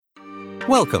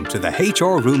Welcome to the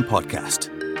HR Room Podcast,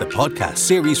 the podcast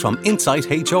series from Insight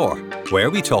HR,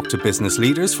 where we talk to business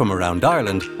leaders from around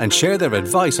Ireland and share their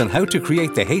advice on how to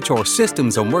create the HR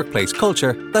systems and workplace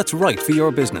culture that's right for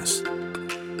your business.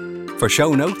 For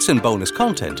show notes and bonus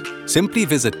content, simply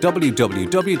visit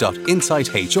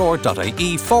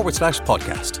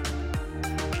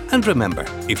www.insighthr.ie/podcast. And remember,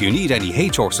 if you need any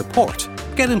HR support,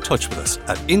 get in touch with us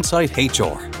at Insight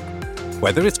HR.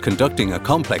 Whether it's conducting a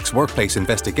complex workplace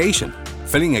investigation,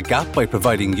 filling a gap by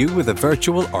providing you with a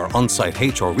virtual or on-site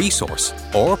HR resource,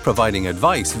 or providing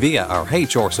advice via our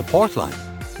HR support line,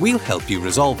 we'll help you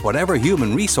resolve whatever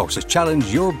human resources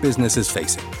challenge your business is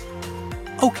facing.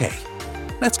 Okay,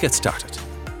 let's get started.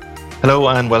 Hello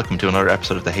and welcome to another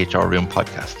episode of the HR Room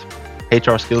Podcast.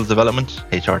 HR skills development,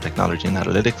 HR technology and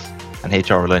analytics, and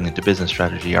HR relating to business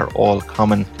strategy are all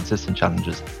common, consistent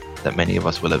challenges that many of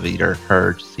us will have either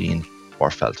heard, seen, or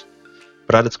felt.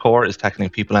 But at its core is tackling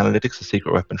people analytics, a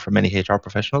secret weapon for many HR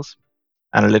professionals.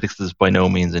 Analytics is by no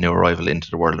means a new arrival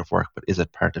into the world of work, but is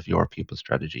it part of your people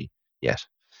strategy yet?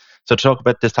 So to talk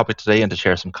about this topic today and to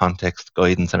share some context,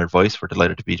 guidance and advice, we're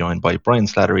delighted to be joined by Brian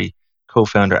Slattery,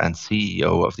 co-founder and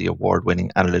CEO of the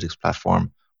award-winning analytics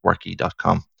platform,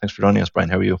 Worky.com. Thanks for joining us, Brian.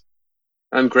 How are you?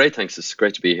 I'm great, thanks. It's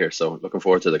great to be here. So looking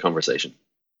forward to the conversation.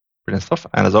 Brilliant stuff.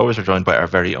 And as always, we're joined by our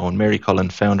very own Mary Cullen,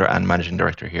 founder and managing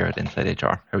director here at Insight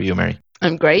HR. How are you, Mary?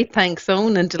 I'm great, thanks,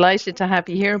 Owen, and delighted to have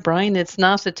you here, Brian. It's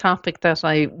not a topic that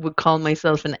I would call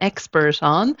myself an expert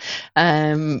on,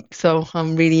 so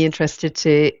I'm really interested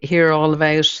to hear all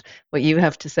about what you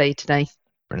have to say today.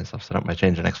 Brilliant stuff. So that might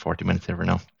change the next 40 minutes, you never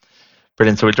know.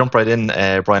 Brilliant. So we'll jump right in.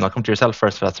 Brian, I'll come to yourself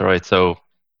first, if that's all right. So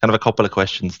kind of a couple of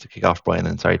questions to kick off, Brian,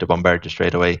 and sorry to bombard you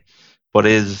straight away. But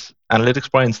is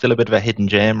analytics, Brian, still a bit of a hidden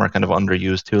gem or kind of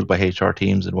underused tool by HR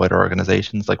teams and wider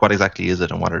organizations? Like, what exactly is it,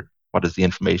 and what is the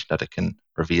information that it can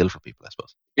reveal for people, I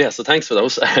suppose? Yeah, so thanks for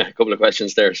those. A couple of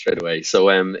questions there straight away. So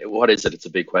what is it? It's a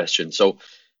big question. So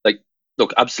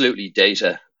look, absolutely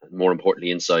data, and more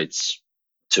importantly insights,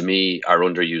 to me, are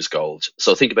underused gold.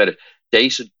 So think about it.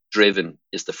 Data driven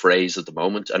is the phrase of the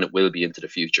moment, and it will be into the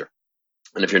future.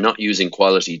 And if you're not using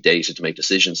quality data to make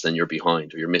decisions, then you're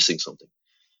behind or you're missing something.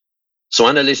 So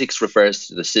analytics refers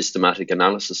to the systematic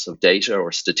analysis of data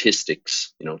or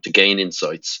statistics, to gain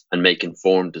insights and make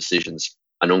informed decisions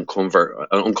and uncover,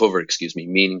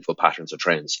 meaningful patterns or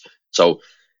trends. So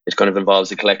it kind of involves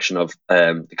the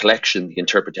the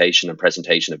interpretation and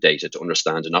presentation of data to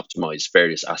understand and optimize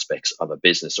various aspects of a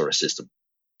business or a system.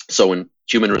 So in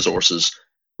human resources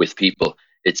with people,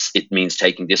 it means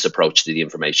taking this approach to the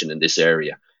information in this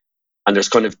area. And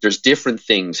there's different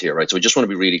things here, right? So I just want to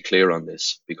be really clear on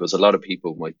this, because a lot of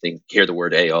people might hear the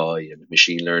word AI and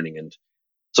machine learning, and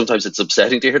sometimes it's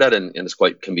upsetting to hear that, and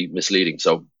can be misleading.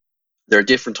 So there are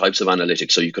different types of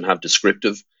analytics. So you can have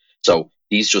descriptive. So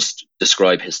these just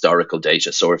describe historical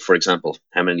data. So if, for example,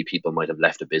 how many people might have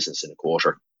left a business in a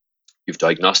quarter. You've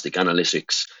diagnostic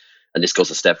analytics, and this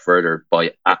goes a step further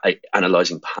by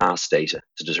analyzing past data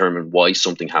to determine why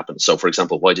something happened. So, for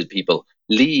example, why did people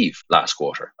leave last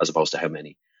quarter as opposed to how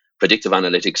many? Predictive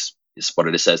analytics is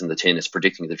what it says in the tin. It's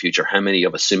predicting the future, how many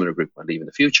of a similar group might leave in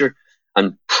the future.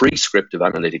 And prescriptive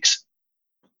analytics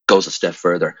goes a step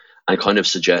further and kind of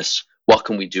suggests, what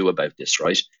can we do about this,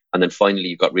 right? And then finally,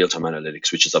 you've got real-time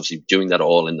analytics, which is obviously doing that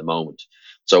all in the moment.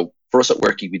 So for us at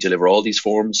Worky, we deliver all these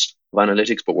forms of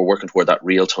analytics, but we're working toward that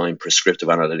real-time prescriptive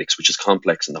analytics, which is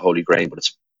complex and the holy grail, but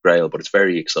it's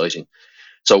very exciting.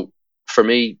 So for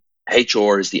me,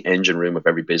 HR is the engine room of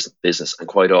every business, and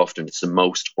quite often it's the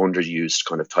most underused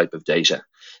kind of type of data,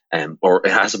 or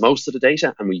it has most of the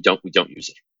data, and we don't use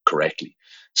it correctly.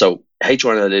 So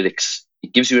HR analytics,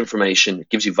 it gives you information, it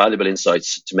gives you valuable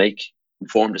insights to make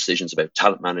informed decisions about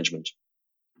talent management,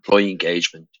 employee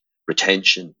engagement,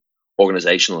 retention,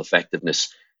 organizational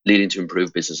effectiveness, leading to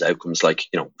improved business outcomes like,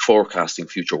 forecasting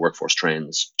future workforce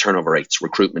trends, turnover rates,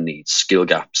 recruitment needs, skill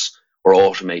gaps, or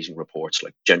automating reports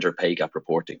like gender pay gap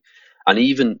reporting. And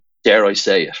even, dare I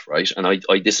say it, right? And I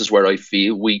this is where I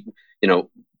feel we,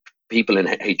 people in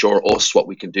HR, us, what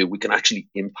we can do, we can actually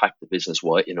impact the business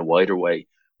in a wider way,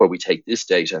 where we take this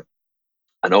data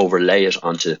and overlay it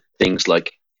onto things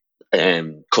like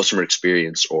customer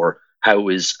experience, or how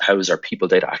is our people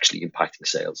data actually impacting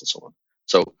sales and so on.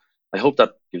 So I hope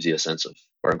that gives you a sense of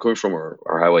where I'm coming from,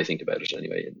 or how I think about it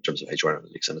anyway, in terms of HR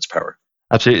analytics and its power.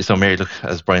 Absolutely. So Mary, look,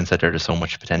 as Brian said there's so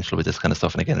much potential with this kind of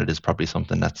stuff. And again, it is probably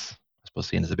something that's, I suppose,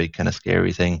 seen as a big kind of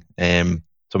scary thing.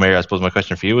 So Mary, I suppose my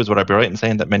question for you is, would I be right in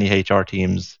saying that many HR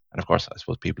teams, and of course, I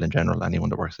suppose people in general, anyone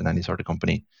that works in any sort of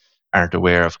company, aren't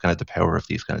aware of kind of the power of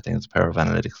these kind of things, the power of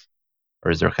analytics?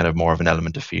 Or is there kind of more of an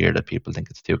element of fear that people think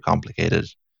it's too complicated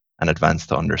and advanced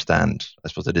to understand. I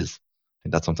suppose I think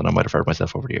that's something I might have heard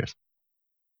myself over the years.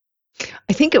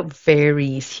 I think it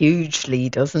varies hugely,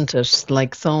 doesn't it?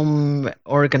 Like some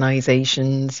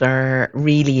organizations are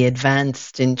really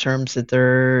advanced in terms of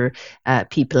their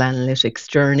people analytics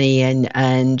journey,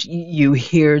 and you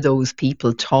hear those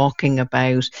people talking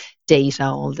about data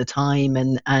all the time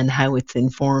and how it's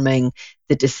informing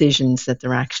the decisions that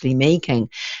they're actually making.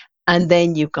 And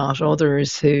then you've got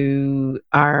others who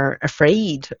are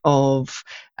afraid of,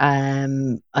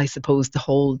 I suppose, the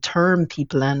whole term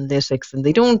people analytics, and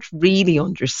they don't really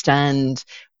understand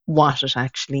what it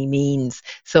actually means.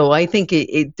 So I think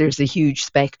there's a huge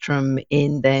spectrum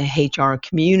in the HR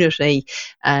community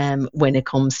when it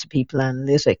comes to people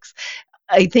analytics.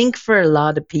 I think for a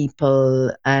lot of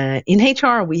people in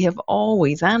HR, we have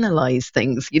always analysed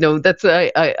things. That's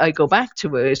I go back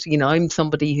to it. I'm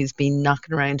somebody who's been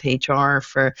knocking around HR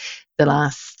for the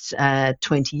last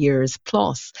 20 years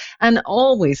plus, and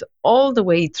always, all the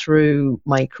way through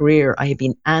my career, I have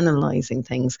been analysing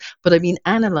things, but I've been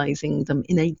analysing them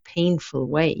in a painful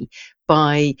way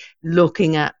by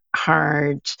looking at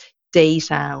hard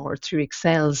data or through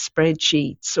Excel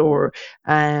spreadsheets or,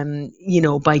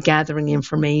 by gathering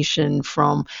information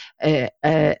from a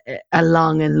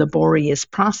long and laborious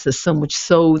process, so much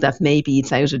so that maybe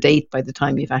it's out of date by the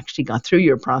time you've actually got through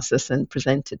your process and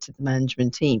presented to the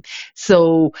management team.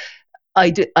 So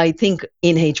I think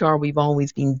in HR, we've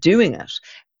always been doing it.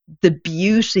 The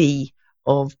beauty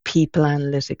of people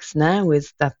analytics now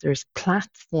is that there's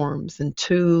platforms and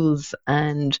tools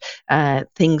and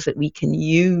things that we can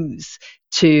use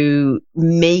to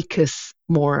make us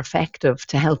more effective,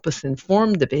 to help us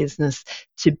inform the business,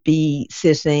 to be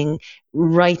sitting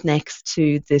right next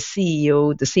to the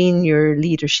CEO, the senior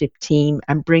leadership team,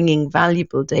 and bringing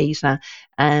valuable data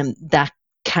that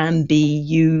can be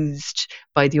used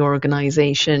by the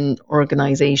organization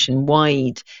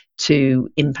wide to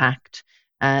impact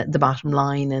the bottom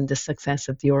line and the success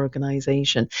of the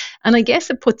organization. And I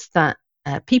guess it puts that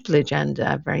people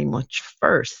agenda very much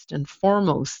first and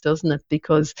foremost, doesn't it?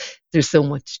 Because there's so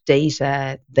much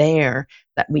data there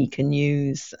that we can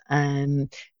use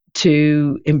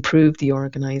to improve the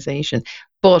organization.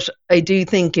 But I do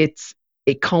think it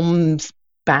comes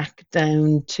back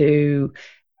down to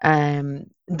the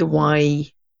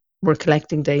why we're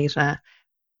collecting data,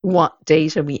 what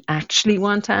data we actually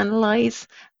want to analyze,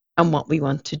 and what we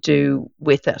want to do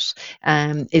with it.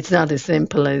 It's not as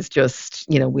simple as just,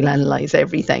 we'll analyze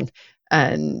everything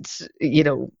and,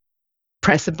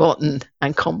 press a button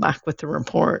and come back with the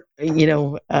report.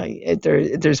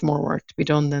 There's more work to be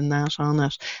done than that on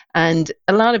it. And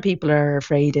a lot of people are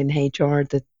afraid in HR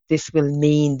that this will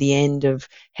mean the end of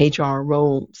HR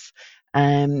roles.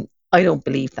 I don't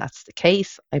believe that's the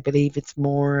case. I believe it's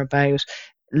more about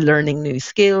learning new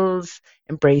skills,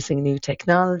 embracing new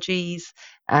technologies,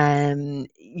 and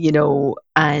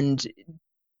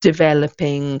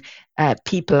developing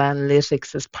people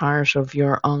analytics as part of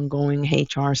your ongoing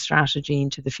HR strategy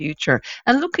into the future.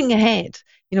 And looking ahead,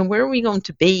 where are we going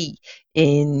to be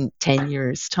in 10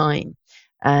 years' time?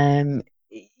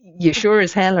 You sure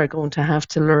as hell are going to have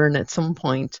to learn at some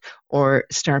point or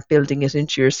start building it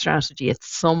into your strategy at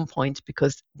some point,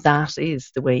 because that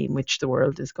is the way in which the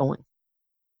world is going.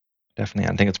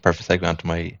 Definitely. I think it's a perfect segue onto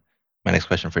my next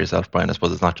question for yourself, Brian. I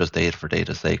suppose it's not just data for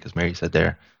data's sake, as Mary said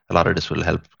there. A lot of this will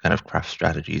help kind of craft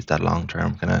strategies, that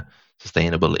long-term kind of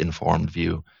sustainable, informed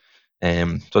view. So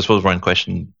I suppose one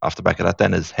question off the back of that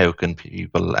then is, how can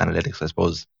people analytics, I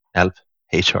suppose, help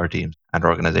HR teams and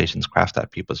organizations craft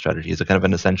that people strategy? Is it kind of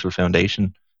an essential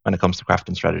foundation when it comes to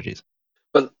crafting strategies?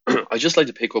 Well, I'd just like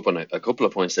to pick up on a couple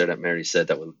of points there that Mary said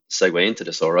that will segue into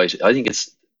this. All right, I think it's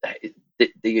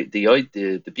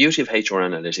the beauty of HR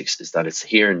analytics is that it's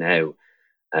here now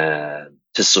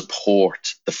to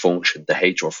support the function, the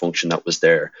HR function that was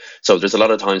there. So there's a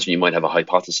lot of times when you might have a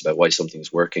hypothesis about why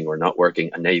something's working or not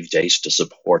working, and now you've data to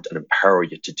support and empower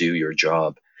you to do your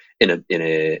job in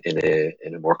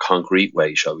a more concrete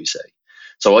way, shall we say.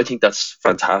 So I think that's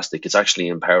fantastic. It's actually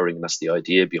empowering, and that's the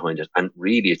idea behind it. And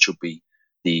really, it should be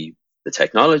the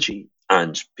technology,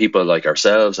 and people like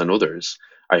ourselves and others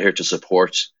are here to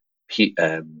support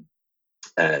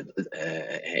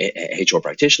HR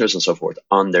practitioners and so forth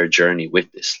on their journey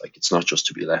with this. Like, it's not just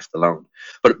to be left alone,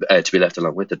 but to be left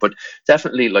alone with it. But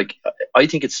definitely, like, I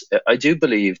do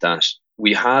believe that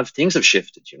things have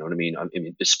shifted. You know what I mean? I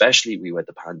mean, especially we had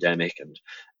the pandemic, and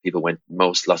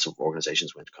lots of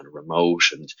organizations went kind of remote,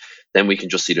 and then we can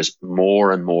just see there's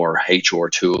more and more HR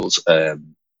tools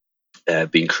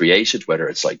being created, whether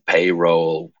it's like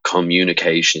payroll,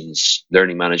 communications,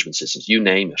 learning management systems, you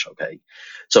name it. Okay.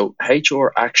 So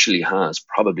HR actually has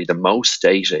probably the most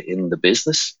data in the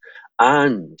business.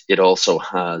 And it also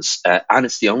has, and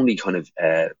it's the only kind of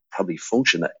probably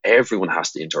function that everyone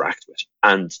has to interact with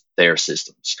and their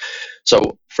systems.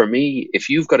 So for me, if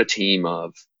you've got a team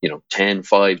of, 10,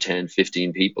 5, 10,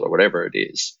 15 people or whatever it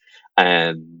is,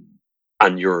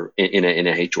 and you're in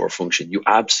a HR function, you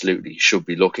absolutely should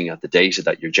be looking at the data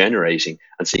that you're generating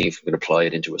and seeing if you can apply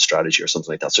it into a strategy or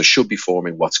something like that. So it should be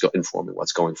informing what's going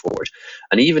forward.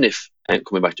 And even if,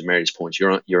 coming back to Mary's point,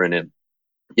 you're in a,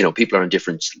 people are in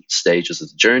different stages of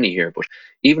the journey here, but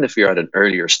even if you're at an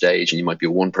earlier stage and you might be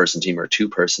a one-person team or a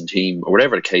two-person team or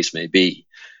whatever the case may be,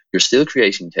 you're still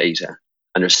creating data,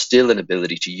 and there's still an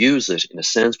ability to use it in a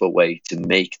sensible way to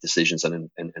make decisions and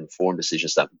inform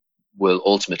decisions that will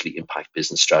ultimately impact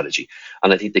business strategy.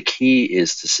 And I think the key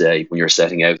is to say, when you're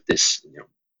setting out this,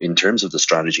 in terms of the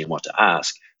strategy and what to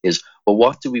ask, is, well,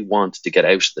 what do we want to get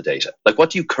out of the data? Like, what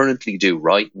do you currently do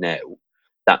right now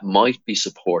that might be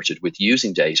supported with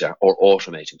using data or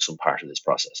automating some part of this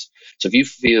process? So if you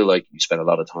feel like you spend a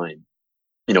lot of time,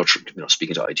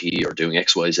 speaking to IT or doing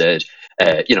X, Y, Z,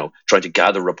 trying to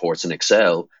gather reports in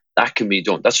Excel, that can be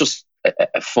done. That's just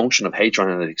a function of HR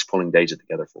analytics pulling data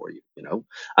together for you,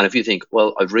 And if you think,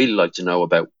 well, I'd really like to know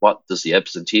about what does the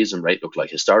absenteeism rate look like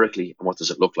historically, and what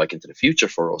does it look like into the future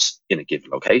for us in a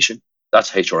given location,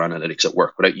 that's HR analytics at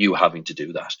work without you having to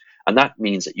do that. And that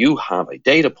means that you have a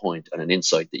data point and an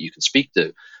insight that you can speak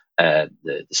to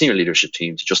the senior leadership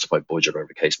team to justify budget, or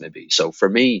whatever the case may be. So for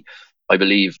me, I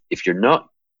believe if you're not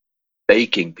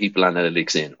baking people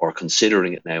analytics in or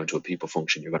considering it now into a people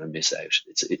function, you're going to miss out.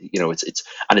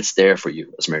 It's there for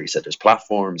you. As Mary said, there's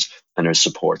platforms and there's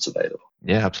supports available.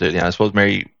 Yeah, absolutely. And I suppose,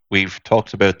 Mary, we've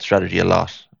talked about strategy a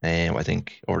lot, I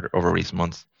think, over recent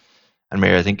months. And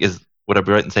Mary, I think, would I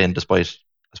be right in saying, despite,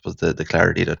 I suppose, the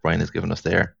clarity that Brian has given us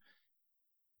there,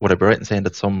 would I be right in saying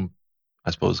that some,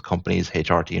 I suppose, companies,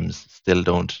 HR teams still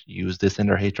don't use this in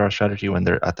their HR strategy when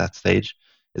they're at that stage?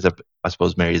 Is it, I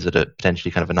suppose, Mary, is it a potentially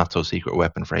kind of a not so secret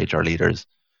weapon for HR leaders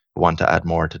who want to add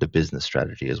more to the business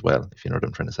strategy as well, if you know what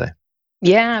I'm trying to say?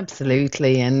 Yeah,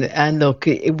 absolutely. And look,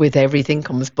 with everything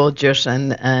comes budget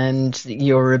and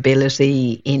your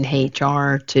ability in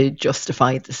HR to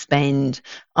justify the spend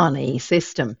on a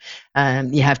system.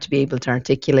 You have to be able to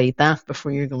articulate that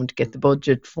before you're going to get the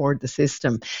budget for the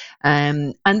system.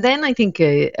 And then I think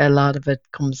a lot of it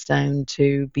comes down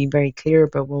to being very clear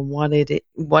about, well, what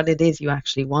it is you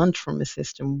actually want from a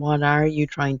system. What are you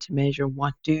trying to measure?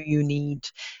 What do you need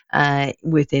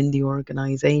within the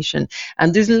organization?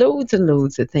 And there's loads and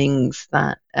loads of things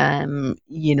that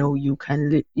you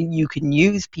can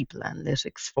use people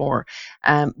analytics for.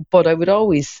 But I would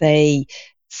always say,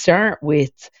 start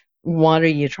with, what are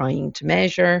you trying to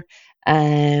measure?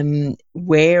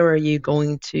 Where are you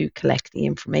going to collect the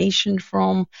information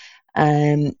from?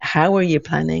 How are you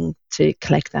planning to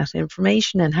collect that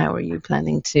information, and how are you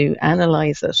planning to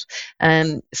analyze it?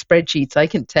 Spreadsheets, I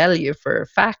can tell you for a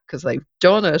fact, because I've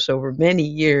done it over many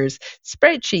years,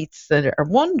 spreadsheets that are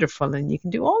wonderful and you can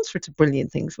do all sorts of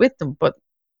brilliant things with them, but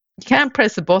you can't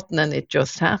press a button and it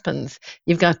just happens.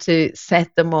 You've got to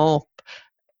set them up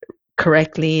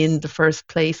correctly in the first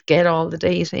place, get all the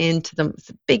data into them. It's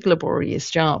a big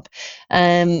laborious job.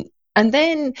 And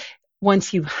then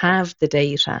once you have the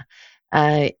data,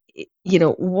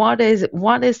 what is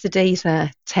the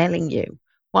data telling you?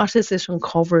 What is it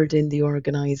uncovered in the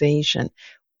organization?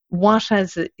 What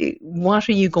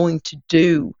are you going to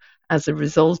do as a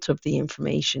result of the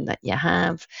information that you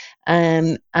have?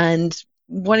 And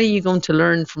what are you going to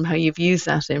learn from how you've used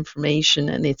that information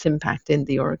and its impact in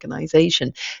the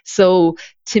organization? So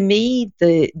to me,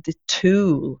 the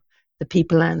tool, the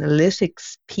people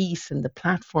analytics piece and the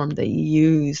platform that you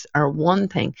use are one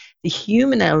thing. The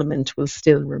human element will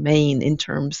still remain in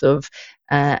terms of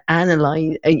not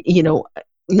analyzing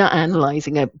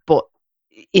it, but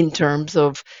in terms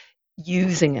of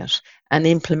using it and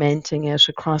implementing it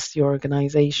across the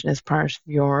organization as part of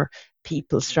your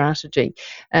people strategy.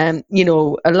 A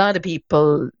lot of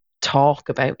people talk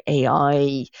about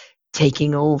AI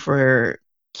taking over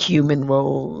human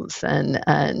roles, and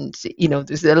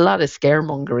there's a lot of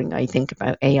scaremongering, I think,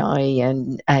 about AI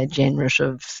and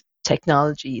generative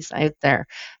technologies out there.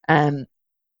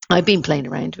 I've been playing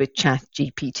around with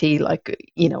ChatGPT, like,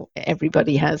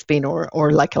 everybody has been,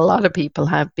 or like a lot of people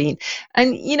have been.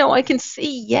 And, I can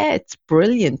see, yeah, it's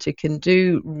brilliant. It can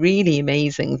do really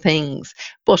amazing things,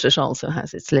 but it also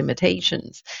has its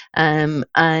limitations. And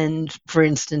for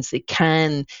instance, it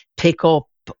can pick up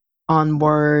on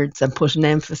words and put an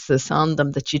emphasis on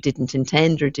them that you didn't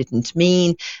intend or didn't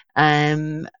mean.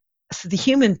 So the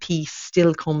human piece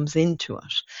still comes into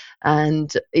it.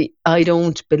 And I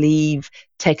don't believe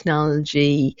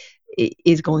technology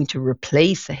is going to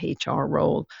replace a HR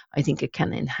role. I think it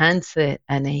can enhance an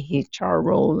HR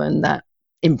role, and that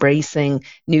embracing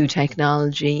new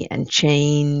technology and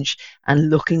change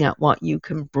and looking at what you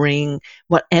can bring,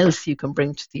 what else you can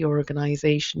bring to the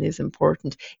organization is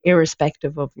important,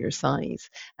 irrespective of your size.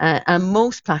 And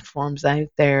most platforms out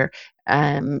there,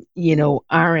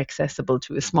 are accessible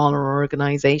to a smaller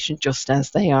organization just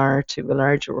as they are to a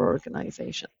larger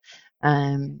organization.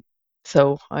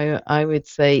 So I would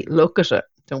say look at it.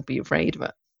 Don't be afraid of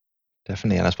it.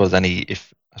 Definitely. And I suppose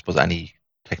any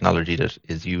technology that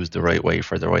is used the right way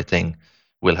for the right thing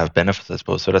will have benefits, I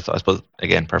suppose. So that's, I suppose,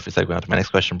 again, perfect segue on to my next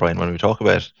question, Brian. When we talk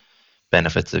about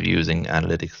benefits of using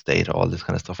analytics, data, all this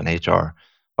kind of stuff in HR,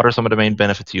 what are some of the main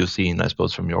benefits you've seen, I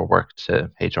suppose, from your work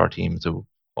to HR teams to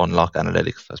unlock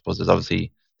analytics? I suppose there's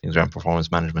obviously things around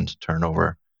performance management,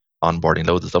 turnover, onboarding,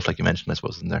 loads of stuff like you mentioned, I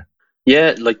suppose, in there.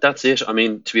 Yeah, like that's it. I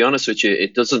mean, to be honest with you,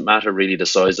 it doesn't matter really the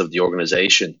size of the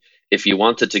organization. If you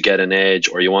wanted to get an edge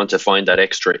or you want to find that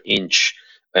extra inch,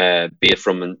 be it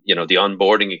from the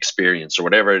onboarding experience or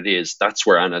whatever it is, that's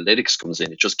where analytics comes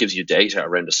in. It just gives you data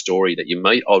around a story that you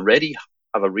might already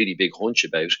have a really big hunch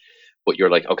about, but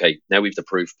you're like, okay, now we've the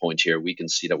proof point here. We can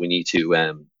see that we need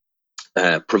to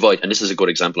provide, and this is a good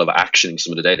example of actioning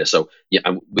some of the data. So yeah,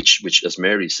 which as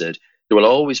Mary said, there will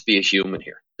always be a human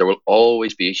here. There will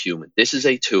always be a human. This is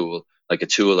a tool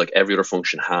like every other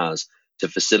function has to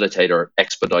facilitate or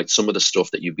expedite some of the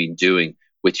stuff that you've been doing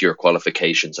with your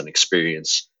qualifications and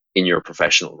experience in your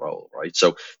professional role, right?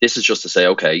 So this is just to say,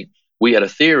 okay, we had a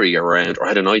theory around or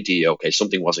had an idea, okay,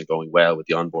 something wasn't going well with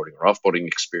the onboarding or offboarding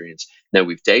experience. Now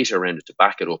we've data around it to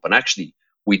back it up. And actually,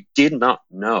 we did not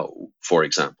know, for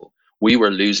example, we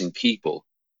were losing people,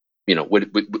 with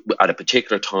at a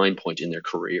particular time point in their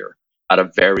career at a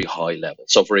very high level.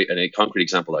 So for a concrete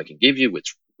example I can give you,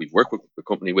 which we've worked with the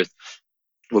company with,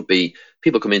 would be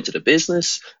people come into the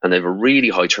business and they have a really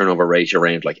high turnover rate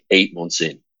around like 8 months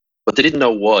in, but they didn't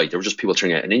know why. They were just people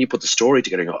turning out. And then you put the story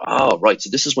together and go, oh, right. So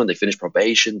this is when they finish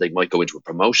probation. They might go into a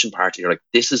promotion party. You're like,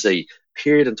 this is a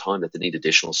period in time that they need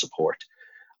additional support.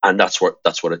 And that's where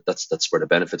the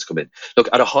benefits come in. Look,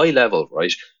 at a high level,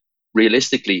 right?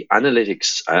 Realistically,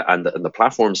 analytics and the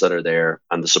platforms that are there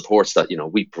and the supports that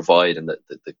we provide and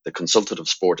the consultative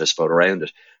support I suppose around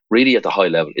it, really at the high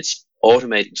level, it's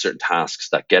automating certain tasks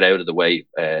that get out of the way,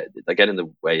 that get in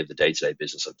the way of the day-to-day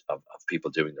business of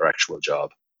people doing their actual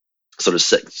job. So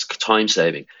there's time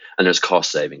saving and there's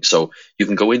cost saving. So you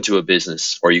can go into a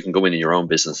business or you can go into your own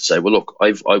business and say, well, look,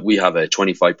 we have a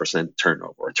 25%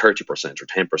 turnover or 30% or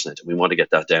 10%, and we want to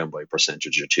get that down by a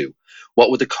percentage or two.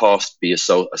 What would the cost be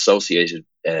associated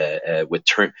with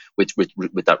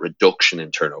that reduction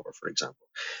in turnover, for example?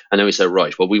 And then we say,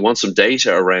 right, well, we want some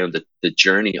data around the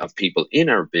journey of people in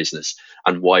our business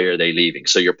and why are they leaving?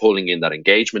 So you're pulling in that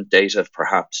engagement data,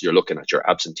 perhaps you're looking at your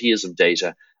absenteeism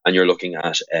data, and you're looking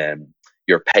at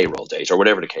your payroll data or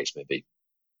whatever the case may be.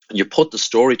 And you put the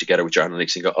story together with your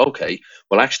analytics and go, okay,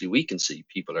 well, actually, we can see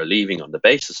people are leaving on the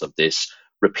basis of this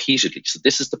repeatedly. So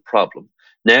this is the problem.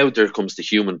 Now there comes the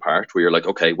human part where you're like,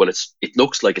 okay, well, it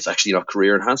looks like it's actually not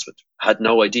career enhancement. I had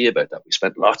no idea about that. We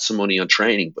spent lots of money on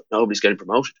training, but nobody's getting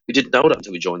promoted. We didn't know that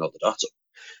until we joined all the dots up.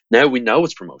 Now we know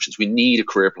it's promotions. We need a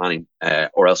career planning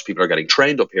or else people are getting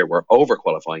trained up here. We're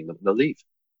overqualifying them and they'll leave.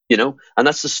 And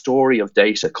that's the story of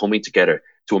data coming together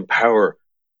to empower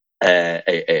a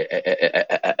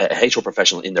HR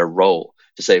professional in their role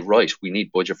to say, right, we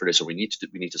need budget for this, or we need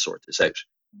to sort this out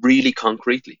really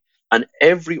concretely. And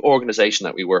every organization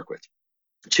that we work with,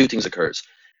 two things occurs.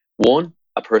 One,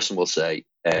 a person will say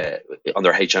on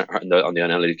their HR on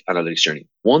the analytics journey.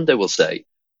 One, they will say,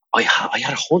 I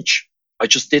had a hunch, I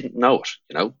just didn't know it.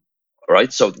 All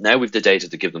right. So now we've the data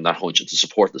to give them that hunch and to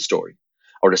support the story.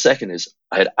 Or the second is,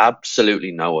 I had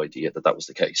absolutely no idea that was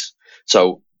the case.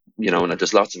 So, and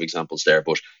there's lots of examples there,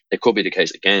 but it could be the case.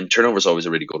 Again, turnover is always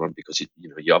a really good one because, you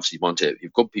obviously if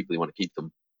you've good people, you want to keep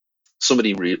them.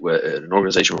 Somebody, an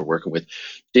organization we're working with,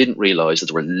 didn't realize that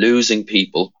they were losing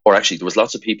people, or actually there was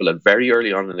lots of people very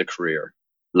early on in their career,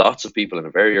 in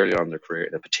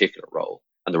a particular role,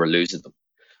 and they were losing them.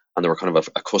 And they were kind of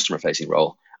a customer-facing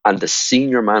role. And the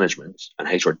senior management and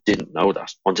HR didn't know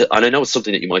that. And I know it's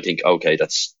something that you might think, okay,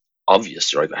 that's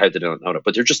obvious, right? How did they not know that?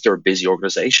 But they're a busy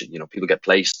organization. People get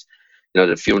placed, there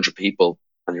are a few hundred people,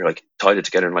 and you're like tied it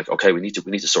together and like, okay, we need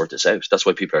to sort this out. That's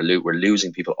why we're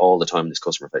losing people all the time in this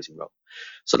customer-facing role.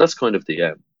 So that's kind of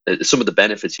the some of the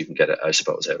benefits you can get, I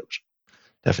suppose, out of it.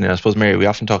 Definitely. I suppose, Mary, we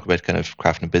often talk about kind of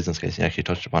crafting a business case. You actually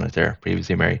touched upon it there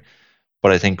previously, Mary.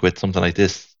 But I think with something like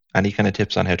this, any kind of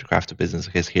tips on how to craft a business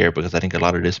case here? Because I think a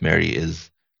lot of this, Mary,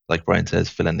 is, like Brian says,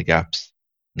 fill in the gaps.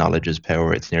 Knowledge is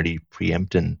power. It's nearly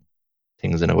preempting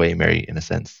things in a way, Mary, in a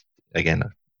sense. Again, a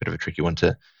bit of a tricky one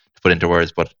to put into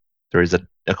words, but there is a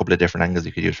couple of different angles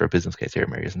you could use for a business case here,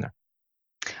 Mary, isn't there?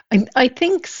 I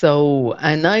think so.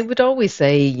 And I would always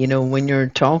say, when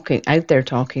you're out there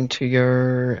talking to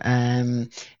your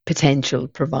potential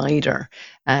provider,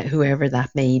 whoever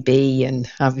that may be, and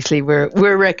obviously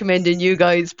we're recommending you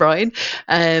guys, Brian,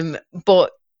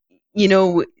 but,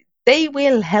 they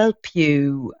will help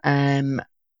you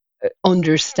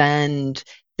understand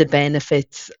the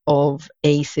benefits of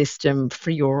a system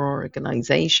for your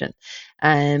organization.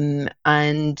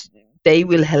 And they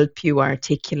will help you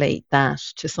articulate that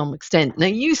to some extent. Now,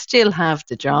 you still have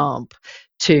the job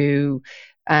to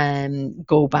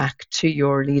go back to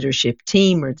your leadership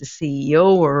team or the CEO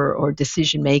or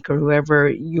decision maker, whoever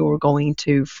you're going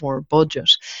to for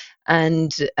budget,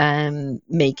 and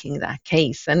making that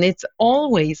case. And it's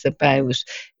always about,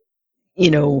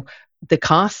 the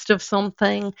cost of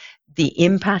something, the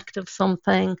impact of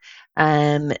something,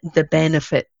 and the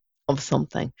benefit of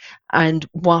something, and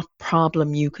what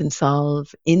problem you can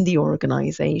solve in the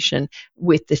organization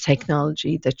with the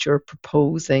technology that you're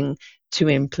proposing to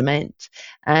implement.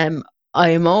 I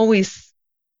am always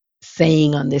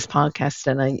saying on this podcast,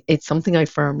 and it's something I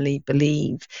firmly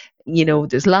believe,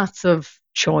 there's lots of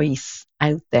choice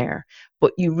out there,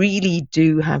 but you really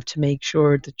do have to make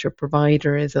sure that your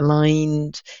provider is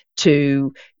aligned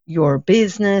to your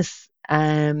business,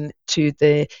 to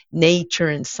the nature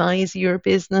and size of your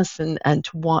business, and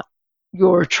to what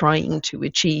you're trying to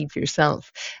achieve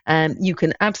yourself. You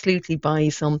can absolutely buy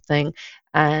something,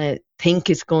 think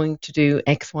it's going to do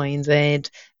X, Y, and Z,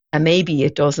 and maybe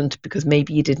it doesn't, because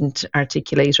maybe you didn't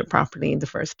articulate it properly in the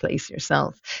first place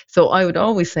yourself. So I would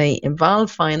always say involve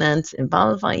finance,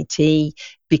 involve IT,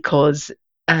 because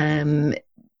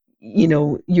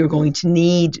you're going to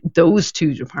need those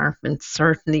two departments,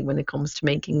 certainly when it comes to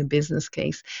making a business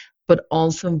case, but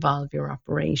also involve your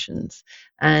operations,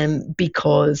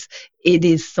 because it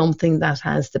is something that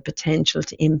has the potential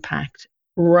to impact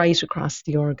right across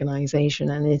the organization.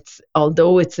 And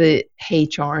although it's a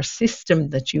HR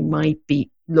system that you might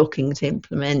be looking to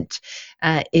implement,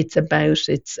 it's about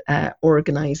its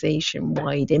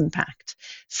organization-wide impact.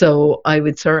 So I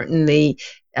would certainly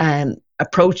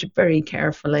approach it very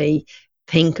carefully,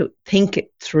 think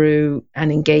it through,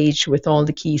 and engage with all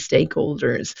the key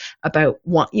stakeholders about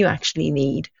what you actually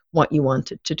need, what you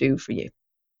want it to do for you.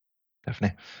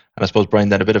 Definitely. And I suppose, Brian,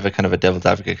 then a bit of a kind of a devil's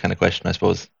advocate kind of question, I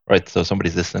suppose, right? So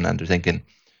somebody's listening and they're thinking,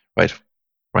 right,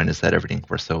 Brian has said everything,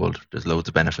 we're sold, there's loads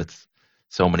of benefits,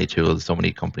 so many tools, so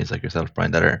many companies like yourself, Brian,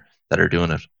 that are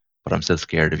doing it, but I'm still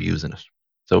scared of using it.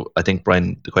 So I think,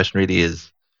 Brian, the question really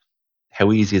is,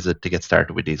 how easy is it to get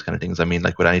started with these kind of things? I mean,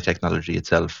 like with any technology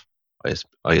itself, I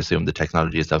assume the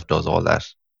technology itself does all that,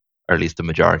 or at least the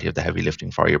majority of the heavy lifting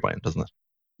for you, Brian, doesn't it?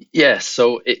 Yes.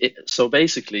 So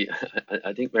basically,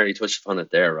 I think Mary touched upon it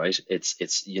there, right?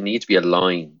 It's you need to be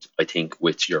aligned, I think,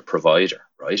 with your provider,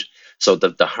 right? So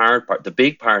the hard part, the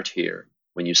big part here,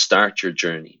 when you start your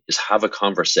journey, is have a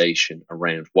conversation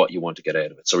around what you want to get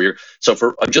out of it.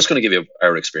 I'm just going to give you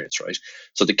our experience, right?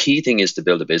 So the key thing is to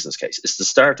build a business case. Is to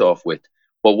start off with,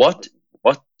 well, what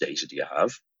data do you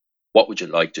have? What would you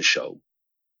like to show?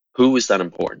 Who is that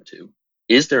important to?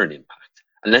 Is there an impact?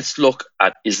 And let's look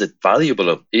at, is it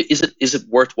valuable? Is it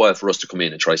worthwhile for us to come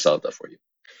in and try solve that for you?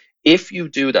 If you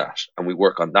do that and we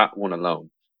work on that one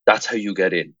alone, that's how you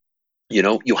get in.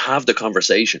 You have the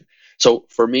conversation. So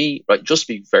for me, right, just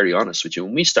to be very honest with you,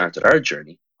 when we started our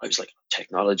journey, I was like,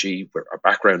 technology, where our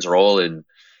backgrounds are all in,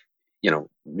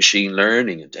 machine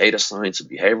learning and data science and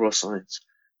behavioral science.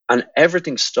 And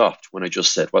everything stopped when I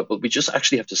just said, well, we just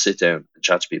actually have to sit down and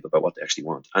chat to people about what they actually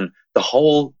want. And the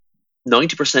whole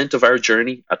 90% of our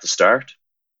journey at the start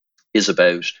is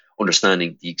about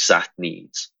understanding the exact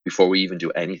needs before we even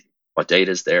do anything. What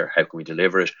data is there? How can we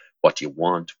deliver it? What do you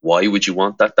want? Why would you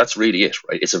want that? That's really it,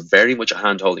 right? It's a very much a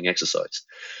hand-holding exercise.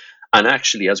 And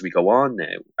actually, as we go on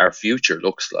now, our future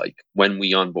looks like when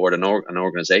we onboard an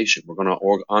organization, we're going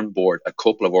to onboard a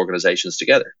couple of organizations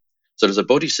together. So there's a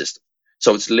buddy system.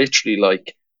 So it's literally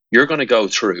like you're going to go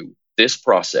through this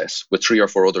process with 3 or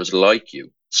 4 others like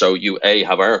you. So you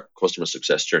have our customer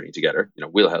success journey together,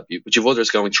 we'll help you, but you've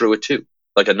others going through it too,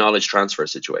 like a knowledge transfer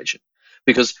situation.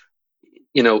 Because,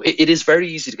 it is very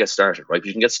easy to get started, right?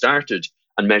 You can get started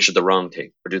and measure the wrong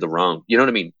thing or do the wrong, you know what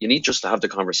I mean? You need just to have the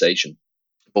conversation.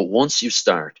 But once you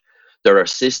start, there are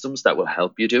systems that will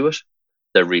help you do it.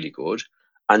 They're really good.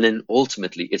 And then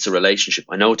ultimately, it's a relationship.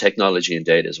 I know technology and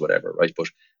data is whatever, right?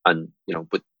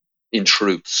 But in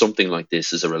truth, something like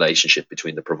this is a relationship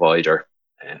between the provider.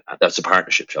 That's a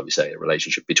partnership, shall we say, a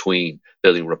relationship between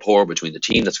building rapport between the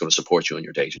team that's going to support you on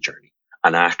your data journey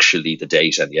and actually the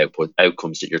data and the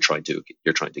outcomes that you're trying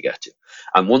to get to.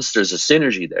 And once there's a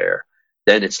synergy there,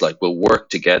 then it's like we'll work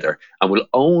together and we'll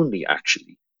only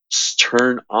actually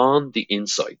turn on the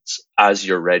insights as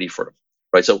you're ready for them.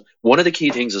 Right. So one of the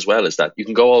key things as well is that you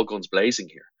can go all guns blazing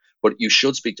here, but you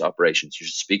should speak to operations. You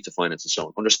should speak to finance and so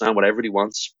on. Understand what everybody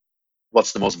wants.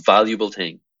 What's the most valuable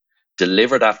thing?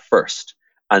 Deliver that first.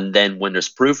 And then when there's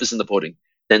proof is in the pudding,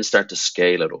 then start to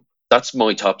scale it up. That's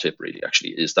my top tip, really, actually,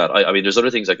 is that I mean, there's other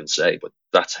things I can say, but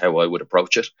that's how I would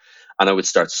approach it. And I would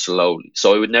start slowly.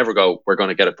 So I would never go, we're going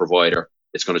to get a provider.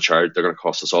 It's going to charge. They're going to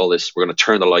cost us all this. We're going to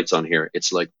turn the lights on here.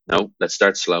 It's like, no, let's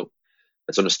start slow.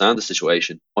 Let's understand the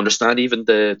situation, understand even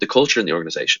the culture in the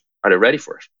organization. Are they ready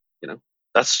for it?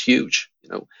 That's huge,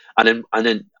 and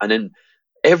then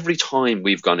every time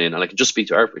we've gone in, and I can just speak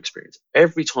to our experience,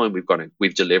 every time we've gone in,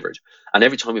 we've delivered. And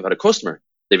every time we've had a customer,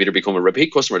 they've either become a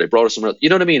repeat customer, they brought us somewhere else. You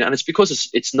know what I mean? And it's because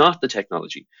it's not the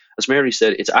technology. As Mary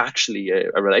said, it's actually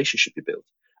a relationship you build.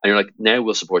 And you're like, now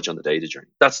we'll support you on the data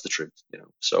journey. That's the truth,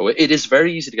 So it is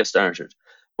very easy to get started,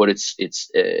 but it's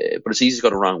easy to go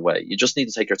the wrong way. You just need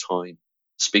to take your time,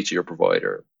 speak to your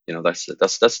provider. That's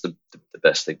the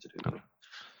best thing to do.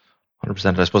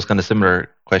 100%. I suppose kind of similar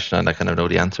question, and I kind of know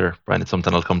the answer, Brian. It's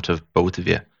something I'll come to both of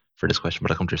you for this question, but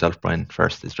I'll come to yourself, Brian,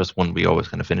 first. It's just one we always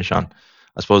kind of finish on.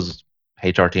 I suppose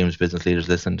HR teams, business leaders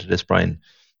listen to this, Brian.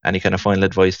 Any kind of final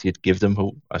advice you'd give them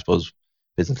who, I suppose,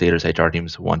 business leaders, HR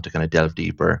teams who want to kind of delve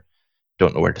deeper,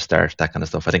 don't know where to start, that kind of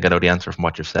stuff? I think I know the answer from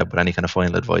what you've said, but any kind of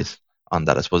final advice on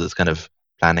that? I suppose it's kind of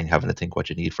planning, having to think what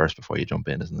you need first before you jump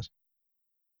in, isn't it?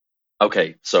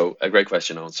 Okay, so a great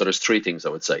question, Owen. So there's three things I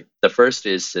would say. The first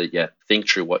is think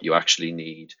through what you actually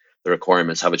need, the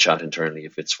requirements, have a chat internally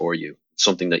if it's for you,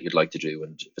 something that you'd like to do,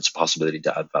 and if it's a possibility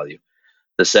to add value.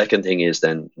 The second thing is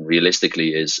then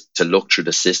realistically is to look through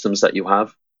the systems that you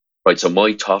have, right? So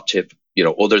my top tip,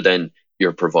 other than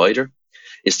your provider,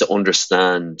 is to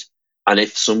understand, and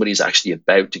if somebody's actually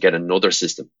about to get another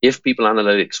system, if People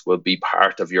Analytics will be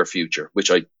part of your future,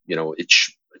 which it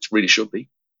really should be,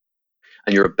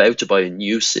 and you're about to buy a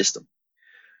new system,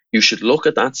 you should look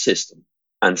at that system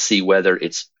and see whether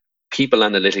it's People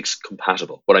Analytics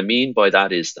compatible. What I mean by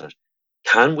that is that,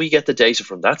 can we get the data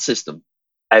from that system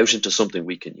out into something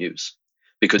we can use?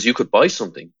 Because you could buy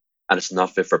something and it's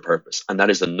not fit for purpose. And that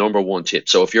is the number one tip.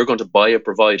 So if you're going to buy a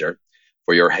provider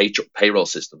for your payroll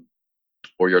system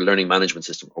or your learning management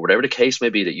system, or whatever the case may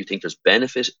be, that you think there's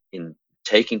benefit in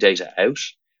taking data out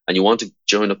and you want to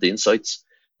join up the insights,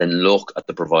 then look at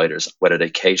the providers, whether they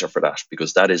cater for that,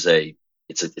 because that is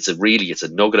it's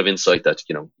a nugget of insight that,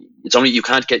 it's only, you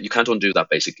can't undo that,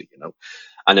 basically,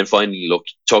 And then finally,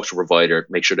 talk to a provider,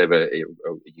 make sure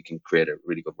you can create a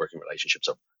really good working relationship.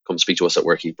 So come speak to us at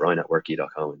Workee, Brian at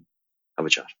workee.com, and have a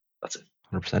chat. That's it.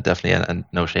 100%, definitely, and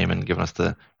no shame in giving us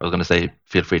I was going to say,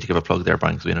 feel free to give a plug there,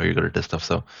 Brian, because we know you're good at this stuff.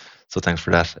 So thanks for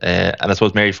that. And I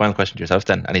suppose, Mary, final question to yourself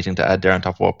then. Anything to add there on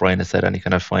top of what Brian has said? Any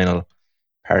kind of final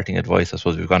parting advice? I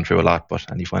suppose we've gone through a lot, but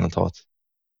any final thoughts?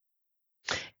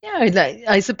 Yeah,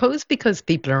 I suppose because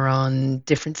people are on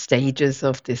different stages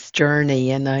of this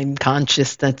journey, and I'm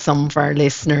conscious that some of our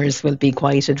listeners will be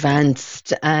quite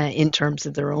advanced in terms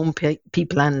of their own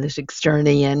people analytics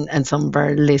journey, and some of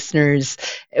our listeners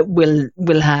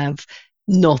will have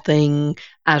nothing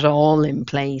at all in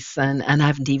place and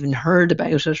haven't even heard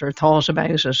about it or thought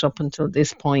about it up until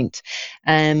this point.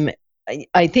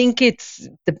 I think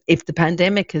if the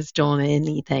pandemic has done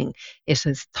anything, it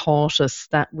has taught us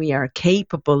that we are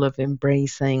capable of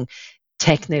embracing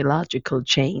technological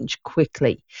change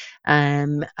quickly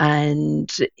and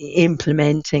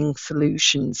implementing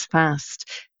solutions fast.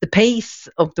 The pace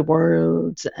of the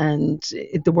world, and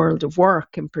the world of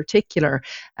work in particular,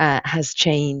 has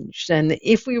changed. And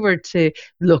if we were to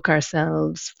look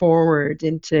ourselves forward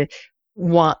into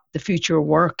what the future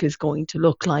work is going to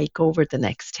look like over the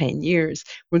next 10 years,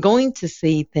 we're going to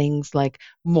see things like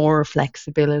more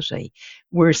flexibility.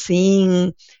 We're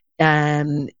seeing,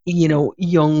 younger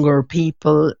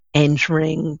people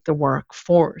entering the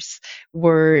workforce.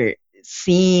 We're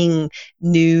seeing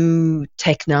new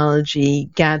technology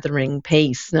gathering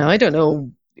pace. Now, I don't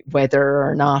know whether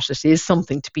or not it is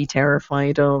something to be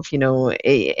terrified of,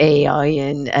 AI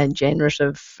and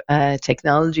generative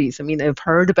technologies. I mean, I've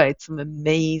heard about some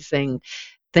amazing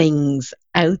things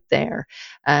out there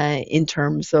in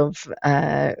terms of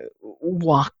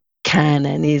what can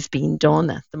and is being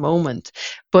done at the moment.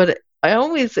 But I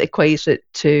always equate it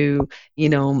to,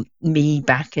 me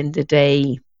back in the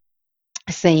day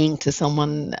saying to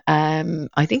someone,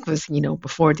 I think it was,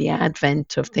 before the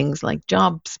advent of things like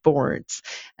jobs boards,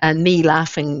 and me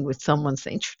laughing with someone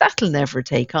saying, that'll never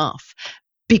take off.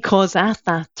 Because at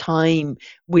that time,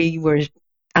 we were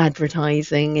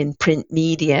advertising in print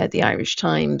media, the Irish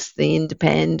Times, the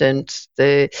Independent,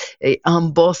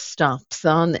 on bus stops,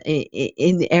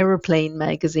 in aeroplane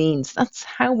magazines. That's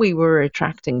how we were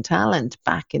attracting talent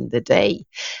back in the day.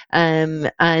 And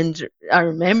I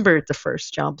remember the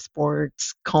first jobs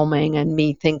boards coming and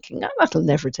me thinking, that'll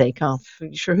never take off.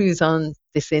 Sure, who's on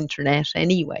this internet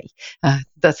anyway?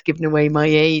 That's giving away my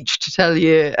age to tell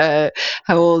you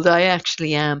how old I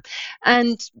actually am.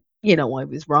 And, I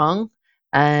was wrong.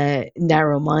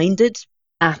 Narrow-minded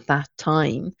at that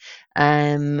time,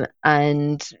 and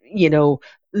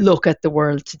look at the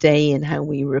world today and how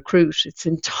we recruit. It's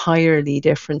entirely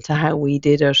different to how we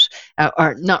did it,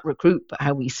 or not recruit, but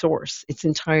how we source. It's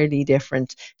entirely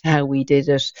different to how we did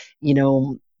it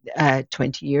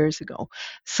 20 years ago.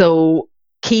 So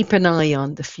keep an eye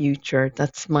on the future.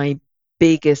 That's my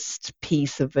biggest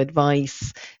piece of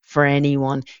advice for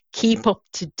anyone. Keep up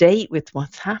to date with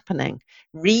what's happening.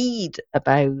 Read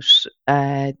about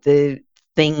the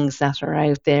things that are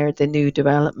out there, the new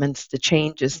developments, the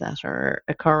changes that are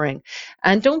occurring.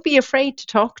 And don't be afraid to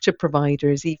talk to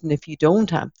providers, even if you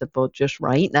don't have the budget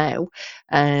right now.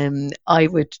 I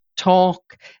would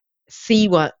talk, see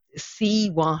what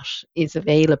is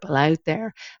available out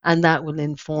there, and that will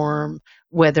inform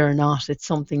whether or not it's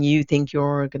something you think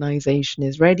your organization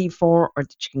is ready for, or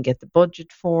that you can get the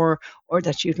budget for, or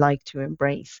that you'd like to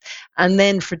embrace. And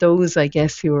then for those, I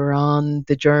guess, who are on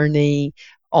the journey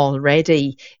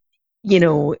already,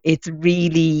 it's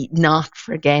really not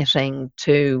forgetting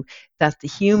that the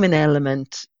human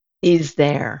element is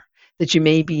there, that you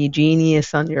may be a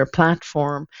genius on your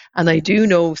platform. And I do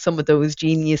know some of those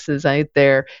geniuses out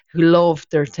there who love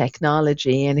their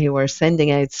technology and who are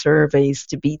sending out surveys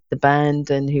to beat the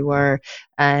band, and who are,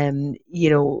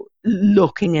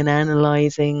 looking and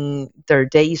analyzing their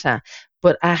data.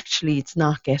 But actually it's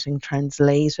not getting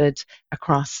translated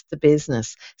across the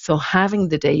business. So having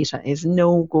the data is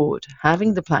no good.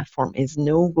 Having the platform is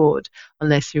no good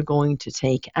unless you're going to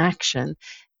take action,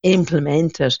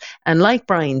 implement it. And like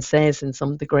Brian says in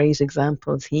some of the great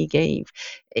examples he gave,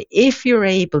 if you're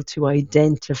able to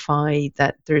identify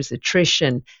that there's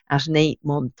attrition at an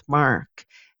 8-month mark,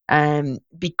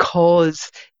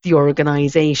 because the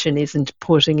organization isn't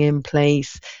putting in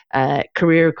place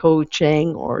career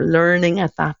coaching or learning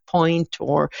at that point,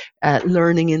 or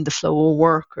learning in the flow of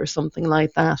work or something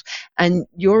like that, and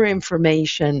your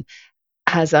information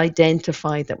has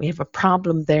identified that we have a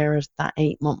problem there at that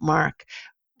 8-month mark,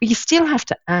 but you still have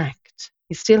to act.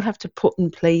 You still have to put in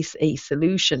place a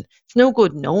solution. It's no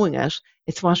good knowing it.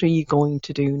 It's what are you going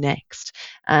to do next?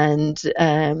 And,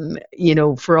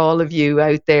 for all of you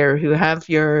out there who have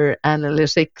your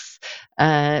analytics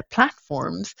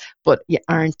platforms, but you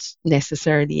aren't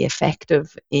necessarily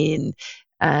effective in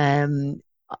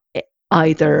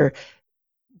either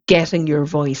getting your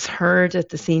voice heard at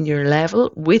the senior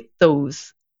level with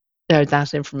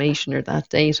that information or that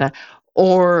data,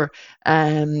 or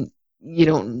you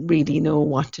don't really know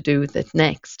what to do with it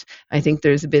next. I think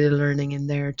there's a bit of learning in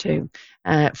there too.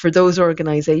 For those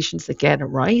organizations that get it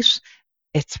right,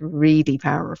 it's really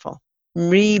powerful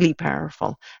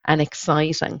and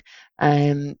exciting.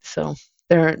 So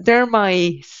they're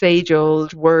my sage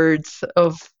old words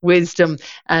of wisdom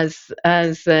as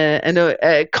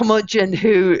a curmudgeon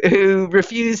who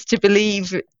refused to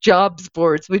believe jobs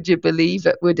boards, would you believe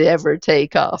it would ever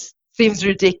take off? Seems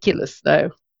ridiculous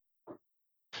now.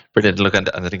 Brilliant. Look, and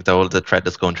I think the thread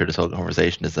that's going through this whole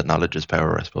conversation is that knowledge is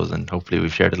power, I suppose, and hopefully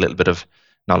we've shared a little bit of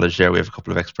knowledge there. We have a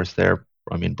couple of experts there.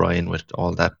 I mean, Brian, with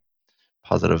all that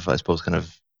positive, I suppose, kind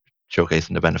of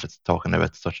showcasing the benefits, talking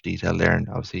about such detail there, and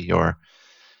obviously your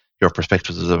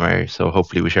perspectives as a mayor. So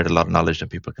hopefully we shared a lot of knowledge that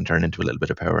people can turn into a little bit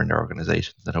of power in their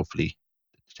organizations, and hopefully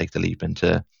take the leap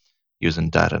into using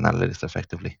data and analytics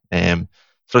effectively.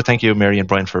 So thank you, Mary and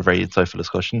Brian, for a very insightful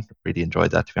discussion. Really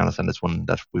enjoyed that, to be honest, and it's one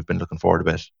that we've been looking forward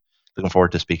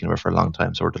to speaking about for a long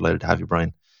time. So we're delighted to have you,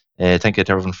 Brian. Thank you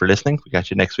to everyone for listening. We catch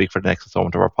you next week for the next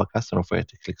installment of our podcast. Don't forget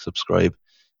to click subscribe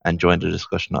and join the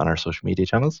discussion on our social media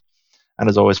channels. And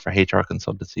as always, for HR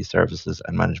consultancy services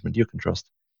and management you can trust,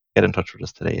 get in touch with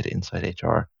us today at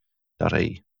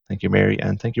insidehr.ie. Thank you, Mary,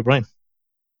 and thank you, Brian.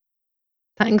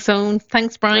 Thanks, Owen.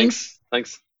 Thanks, Brian.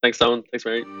 Thanks, Owen. Thanks,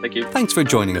 Mary. Thank you. Thanks for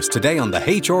joining us today on the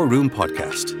HR Room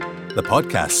podcast, the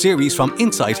podcast series from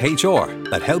Insight HR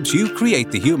that helps you create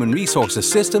the human resources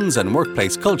systems and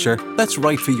workplace culture that's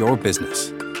right for your business.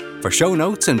 For show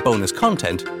notes and bonus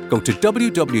content, go to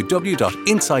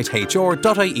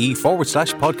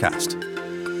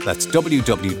www.insighthr.ie/podcast. That's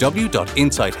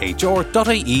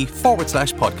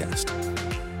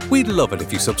www.insighthr.ie/podcast. We'd love it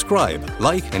if you subscribe,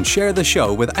 like, and share the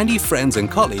show with any friends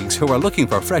and colleagues who are looking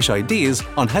for fresh ideas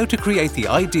on how to create the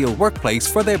ideal workplace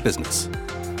for their business.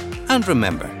 And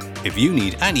remember, if you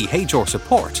need any HR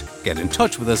support, get in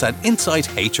touch with us at Insight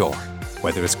HR.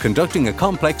 Whether it's conducting a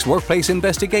complex workplace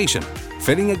investigation,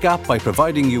 filling a gap by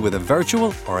providing you with a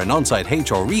virtual or an on-site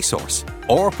HR resource,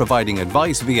 or providing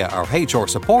advice via our HR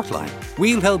support line,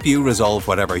 we'll help you resolve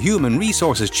whatever human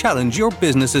resources challenge your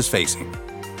business is facing.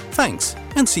 Thanks,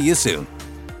 and see you soon.